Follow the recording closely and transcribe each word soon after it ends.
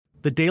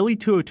The Daily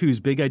 202's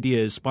Big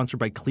Idea is sponsored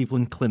by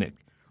Cleveland Clinic,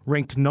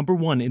 ranked number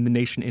 1 in the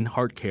nation in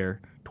heart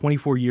care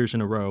 24 years in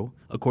a row,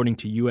 according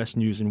to U.S.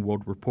 News &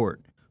 World Report.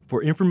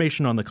 For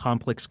information on the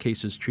complex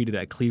cases treated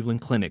at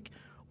Cleveland Clinic,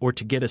 or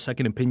to get a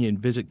second opinion,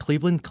 visit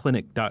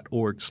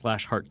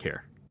clevelandclinic.org/heartcare.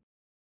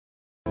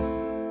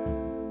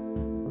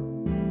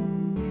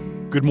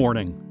 Good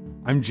morning.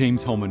 I'm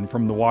James Hillman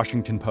from The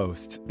Washington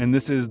Post, and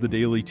this is the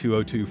Daily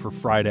 202 for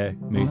Friday,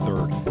 May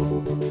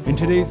 3rd. In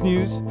today's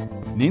news,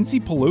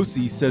 Nancy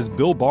Pelosi says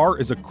Bill Barr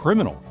is a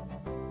criminal.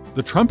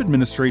 The Trump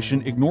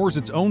administration ignores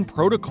its own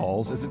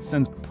protocols as it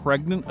sends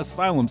pregnant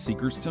asylum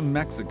seekers to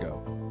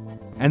Mexico.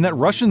 And that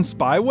Russian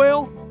spy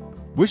whale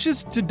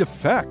wishes to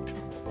defect.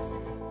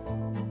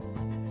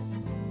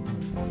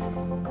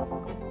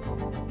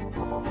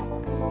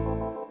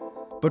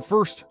 But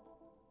first,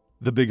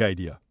 the big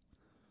idea.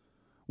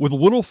 With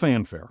little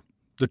fanfare,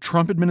 the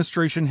Trump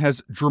administration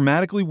has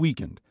dramatically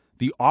weakened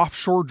the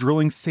offshore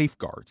drilling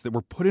safeguards that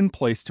were put in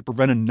place to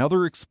prevent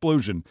another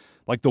explosion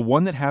like the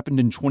one that happened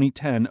in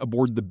 2010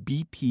 aboard the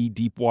BP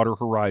Deepwater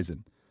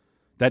Horizon.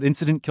 That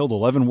incident killed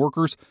 11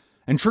 workers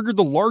and triggered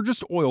the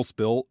largest oil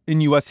spill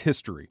in U.S.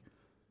 history.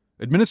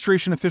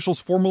 Administration officials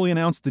formally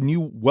announced the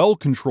new well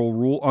control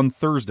rule on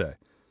Thursday.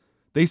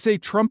 They say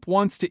Trump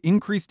wants to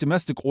increase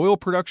domestic oil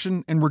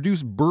production and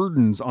reduce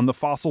burdens on the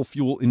fossil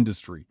fuel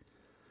industry.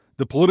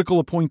 The political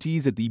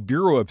appointees at the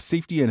Bureau of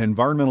Safety and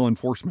Environmental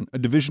Enforcement, a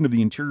division of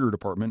the Interior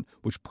Department,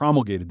 which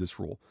promulgated this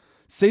rule,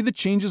 say the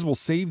changes will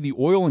save the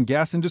oil and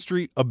gas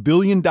industry $1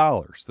 billion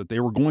that they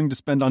were going to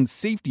spend on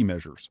safety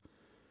measures.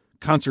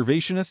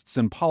 Conservationists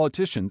and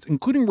politicians,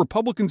 including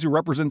Republicans who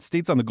represent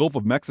states on the Gulf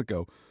of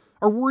Mexico,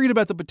 are worried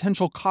about the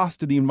potential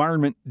cost to the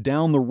environment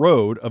down the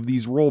road of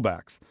these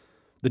rollbacks.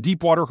 The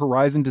Deepwater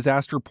Horizon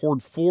disaster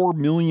poured 4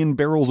 million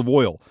barrels of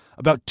oil,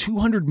 about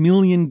 200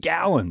 million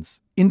gallons,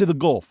 into the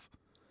Gulf.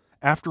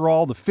 After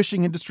all, the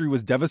fishing industry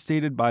was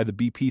devastated by the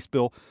BP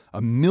spill.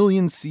 1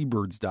 million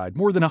seabirds died.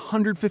 More than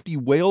 150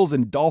 whales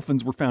and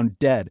dolphins were found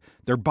dead,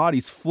 their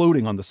bodies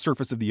floating on the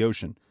surface of the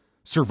ocean.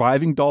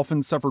 Surviving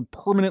dolphins suffered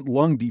permanent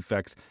lung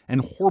defects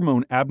and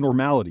hormone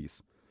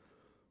abnormalities.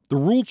 The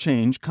rule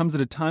change comes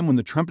at a time when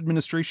the Trump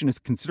administration is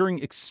considering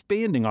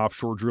expanding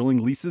offshore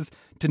drilling leases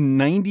to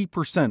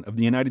 90% of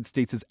the United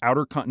States'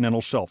 outer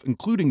continental shelf,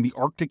 including the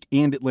Arctic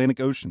and Atlantic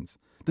Oceans.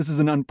 This is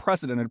an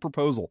unprecedented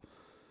proposal.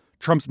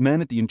 Trump's men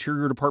at the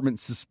Interior Department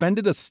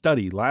suspended a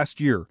study last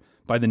year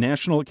by the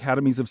National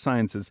Academies of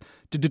Sciences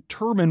to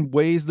determine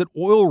ways that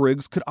oil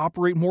rigs could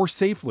operate more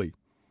safely.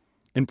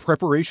 In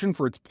preparation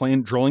for its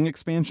planned drilling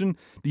expansion,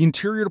 the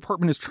Interior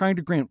Department is trying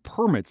to grant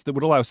permits that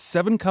would allow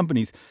 7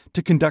 companies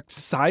to conduct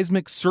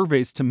seismic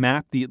surveys to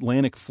map the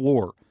Atlantic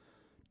floor.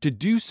 To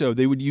do so,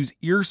 they would use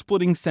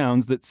ear-splitting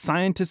sounds that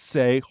scientists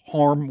say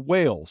harm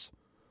whales.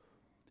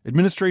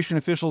 Administration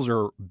officials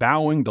are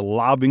bowing to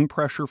lobbying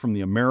pressure from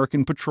the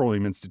American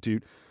Petroleum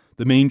Institute,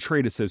 the main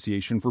trade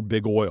association for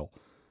big oil.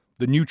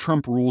 The new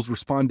Trump rules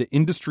respond to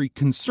industry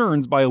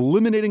concerns by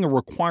eliminating a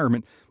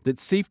requirement that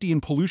safety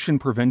and pollution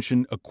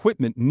prevention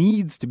equipment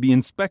needs to be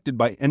inspected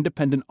by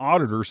independent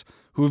auditors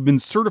who have been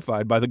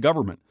certified by the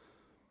government.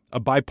 A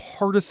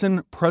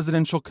bipartisan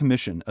presidential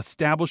commission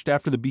established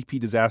after the BP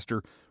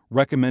disaster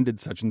recommended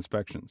such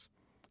inspections.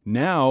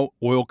 Now,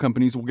 oil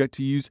companies will get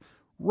to use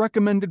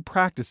recommended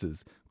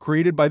practices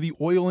created by the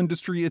oil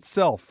industry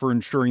itself for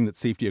ensuring that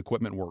safety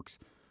equipment works,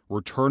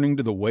 returning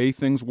to the way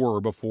things were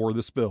before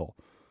the spill.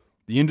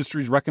 The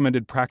industry's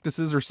recommended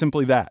practices are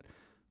simply that,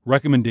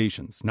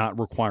 recommendations, not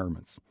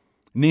requirements.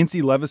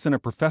 Nancy Levison, a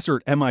professor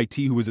at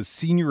MIT who was a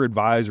senior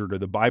advisor to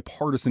the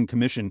bipartisan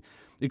commission,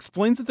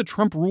 explains that the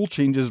Trump rule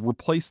changes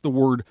replace the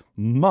word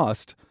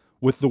must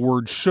with the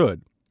word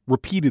should,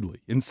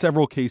 repeatedly, in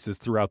several cases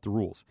throughout the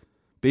rules.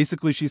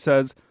 Basically, she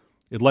says,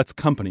 it lets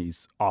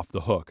companies off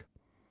the hook.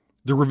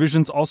 The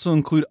revisions also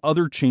include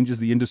other changes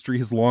the industry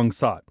has long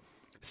sought.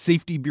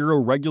 Safety Bureau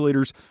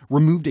regulators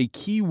removed a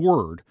key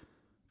word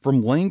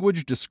from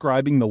language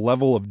describing the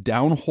level of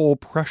downhole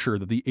pressure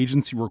that the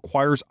agency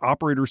requires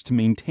operators to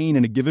maintain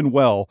in a given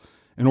well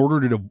in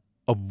order to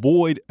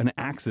avoid an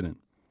accident.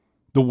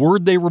 The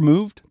word they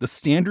removed, the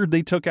standard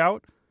they took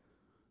out,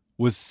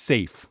 was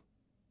safe.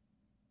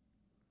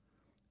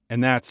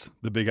 And that's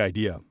the big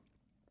idea.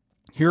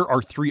 Here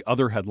are 3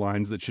 other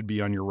headlines that should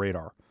be on your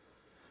radar.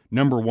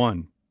 Number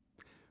 1,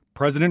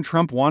 President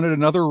Trump wanted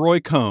another Roy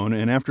Cohn,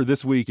 and after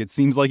this week, it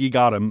seems like he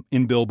got him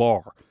in Bill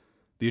Barr.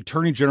 The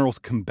Attorney General's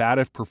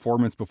combative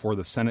performance before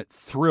the Senate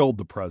thrilled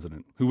the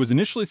president, who was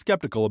initially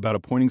skeptical about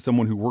appointing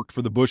someone who worked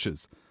for the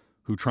Bushes,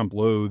 who Trump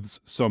loathes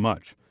so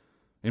much.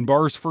 In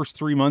Barr's first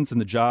 3 months in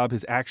the job,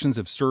 his actions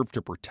have served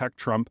to protect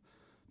Trump,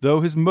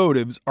 though his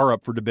motives are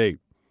up for debate.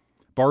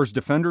 Barr's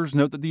defenders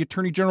note that the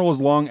Attorney General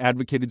has long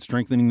advocated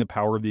strengthening the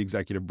power of the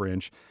executive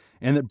branch,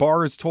 and that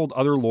Barr has told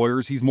other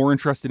lawyers he's more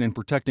interested in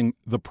protecting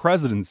the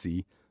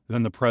presidency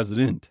than the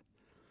president.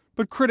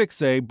 But critics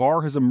say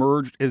Barr has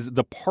emerged as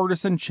the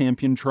partisan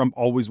champion Trump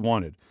always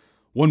wanted,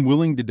 one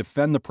willing to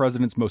defend the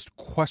president's most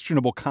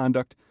questionable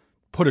conduct,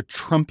 put a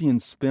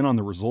Trumpian spin on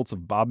the results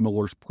of Bob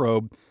Mueller's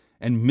probe,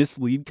 and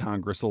mislead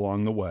Congress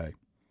along the way.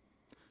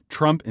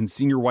 Trump and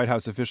senior White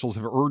House officials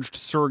have urged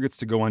surrogates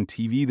to go on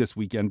TV this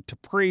weekend to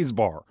praise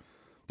Barr.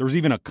 There was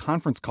even a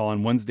conference call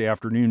on Wednesday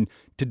afternoon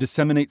to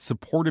disseminate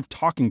supportive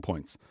talking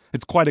points.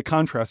 It's quite a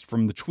contrast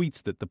from the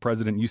tweets that the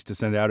president used to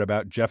send out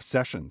about Jeff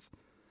Sessions.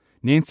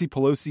 Nancy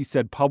Pelosi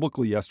said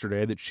publicly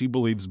yesterday that she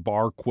believes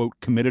Barr, quote,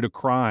 committed a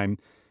crime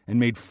and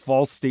made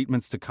false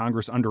statements to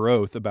Congress under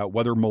oath about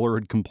whether Mueller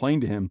had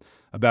complained to him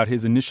about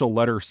his initial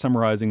letter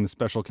summarizing the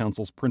special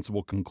counsel's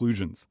principal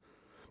conclusions.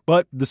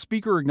 But the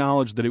speaker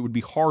acknowledged that it would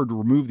be hard to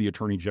remove the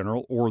attorney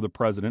general or the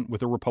president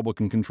with a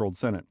Republican-controlled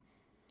Senate.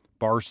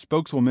 Barr's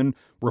spokeswoman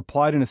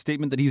replied in a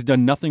statement that he's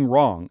done nothing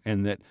wrong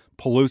and that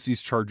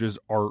Pelosi's charges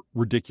are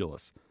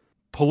ridiculous.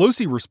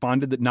 Pelosi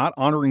responded that not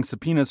honoring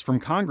subpoenas from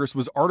Congress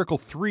was Article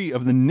 3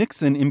 of the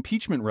Nixon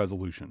impeachment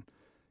resolution.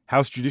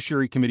 House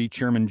Judiciary Committee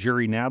Chairman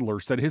Jerry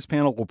Nadler said his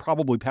panel will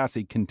probably pass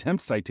a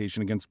contempt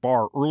citation against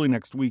Barr early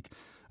next week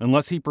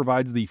unless he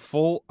provides the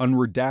full,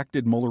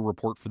 unredacted Mueller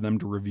report for them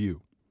to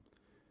review.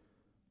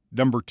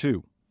 Number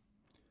 2.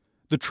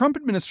 The Trump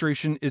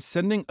administration is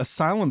sending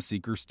asylum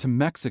seekers to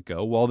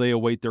Mexico while they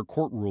await their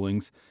court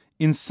rulings,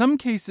 in some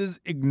cases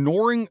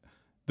ignoring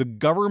the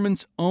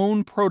government's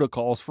own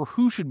protocols for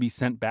who should be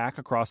sent back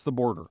across the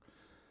border.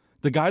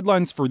 The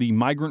guidelines for the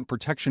migrant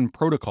protection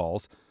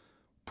protocols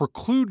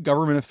preclude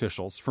government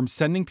officials from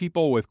sending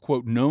people with,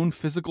 quote, known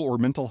physical or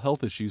mental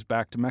health issues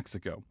back to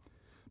Mexico.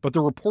 But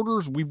the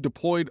reporters we've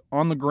deployed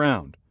on the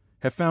ground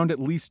have found at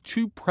least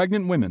 2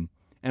 pregnant women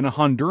and a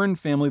Honduran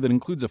family that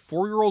includes a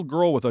 4-year-old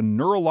girl with a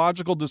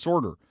neurological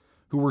disorder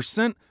who were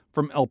sent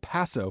from El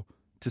Paso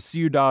to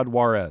Ciudad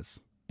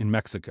Juarez in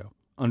Mexico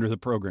under the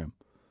program.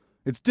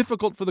 It's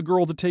difficult for the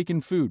girl to take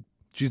in food.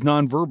 She's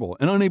nonverbal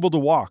and unable to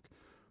walk.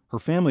 Her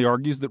family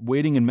argues that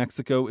waiting in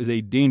Mexico is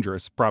a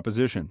dangerous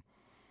proposition.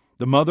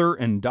 The mother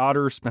and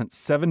daughter spent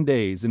 7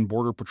 days in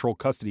Border Patrol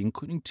custody,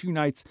 including 2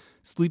 nights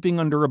sleeping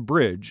under a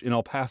bridge in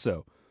El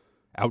Paso,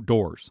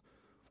 outdoors.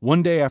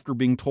 One day after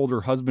being told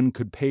her husband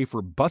could pay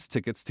for bus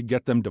tickets to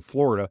get them to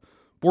Florida,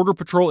 Border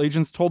Patrol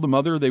agents told the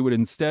mother they would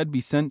instead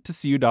be sent to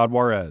Ciudad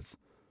Juarez.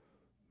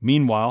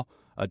 Meanwhile,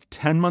 a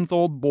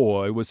 10-month-old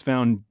boy was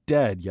found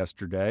dead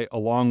yesterday,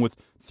 along with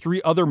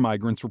 3 other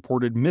migrants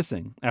reported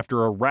missing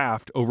after a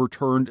raft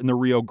overturned in the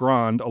Rio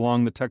Grande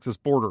along the Texas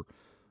border,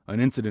 an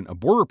incident a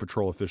Border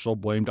Patrol official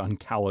blamed on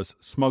callous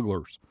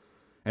smugglers.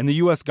 And the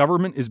U.S.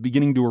 government is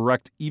beginning to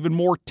erect even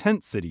more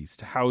tent cities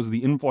to house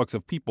the influx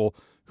of people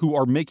who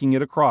are making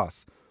it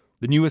across.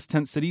 The newest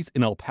tent cities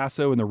in El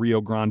Paso and the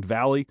Rio Grande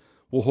Valley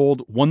will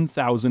hold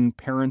 1,000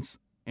 parents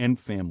and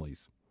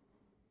families.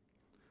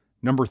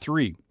 Number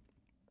 3.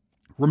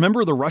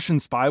 Remember the Russian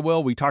spy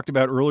whale we talked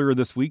about earlier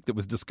this week that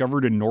was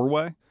discovered in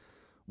Norway?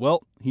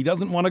 Well, he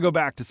doesn't want to go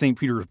back to St.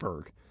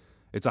 Petersburg.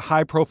 It's a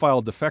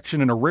high-profile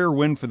defection and a rare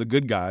win for the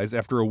good guys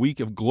after a week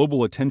of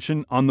global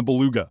attention on the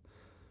beluga.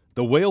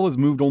 The whale has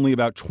moved only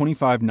about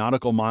 25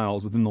 nautical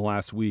miles within the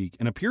last week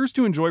and appears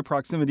to enjoy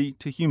proximity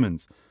to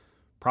humans,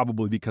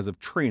 probably because of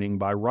training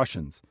by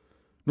Russians.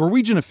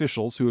 Norwegian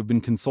officials who have been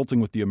consulting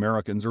with the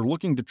Americans are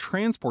looking to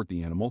transport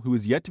the animal, who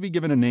is yet to be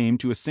given a name,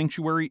 to a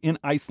sanctuary in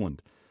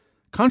Iceland.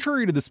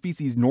 Contrary to the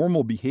species'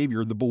 normal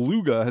behavior, the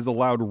beluga has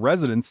allowed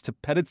residents to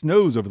pet its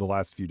nose over the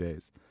last few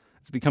days.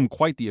 It's become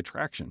quite the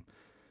attraction.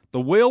 The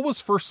whale was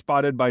first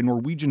spotted by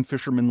Norwegian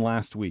fishermen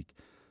last week.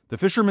 The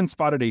fishermen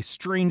spotted a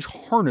strange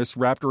harness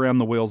wrapped around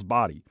the whale's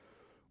body.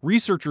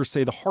 Researchers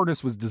say the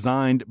harness was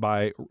designed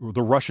by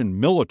the Russian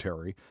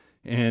military,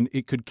 and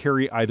it could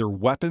carry either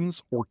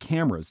weapons or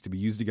cameras to be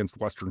used against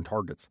Western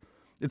targets.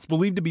 It's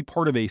believed to be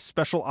part of a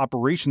special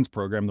operations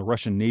program the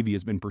Russian Navy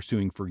has been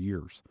pursuing for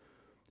years.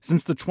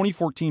 Since the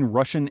 2014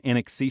 Russian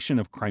annexation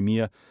of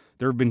Crimea,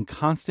 there have been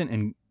constant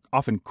and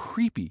often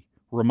creepy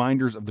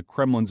reminders of the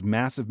Kremlin's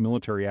massive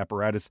military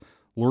apparatus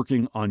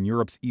lurking on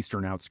Europe's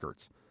eastern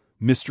outskirts.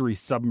 Mystery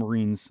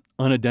submarines,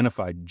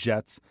 unidentified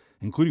jets,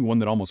 including one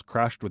that almost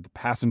crashed with the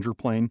passenger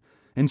plane,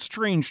 and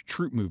strange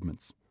troop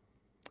movements.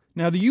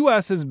 Now, the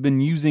U.S. has been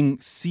using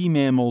sea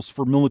mammals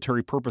for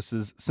military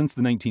purposes since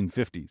the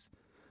 1950s,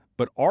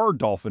 but our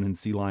dolphin and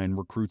sea lion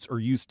recruits are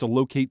used to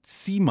locate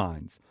sea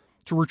mines,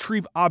 to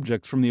retrieve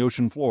objects from the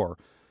ocean floor,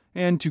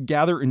 and to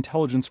gather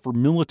intelligence for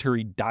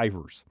military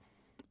divers.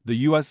 The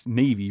U.S.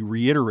 Navy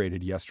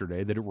reiterated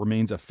yesterday that it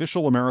remains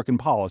official American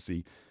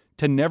policy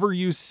to never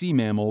use sea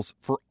mammals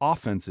for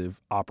offensive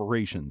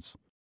operations.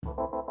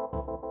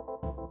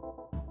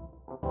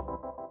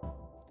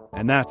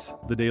 And that's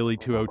the Daily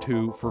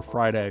 202 for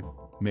Friday,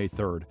 May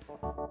 3rd.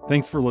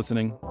 Thanks for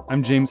listening.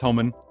 I'm James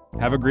Hohmann.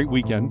 Have a great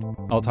weekend.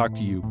 I'll talk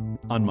to you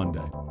on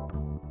Monday.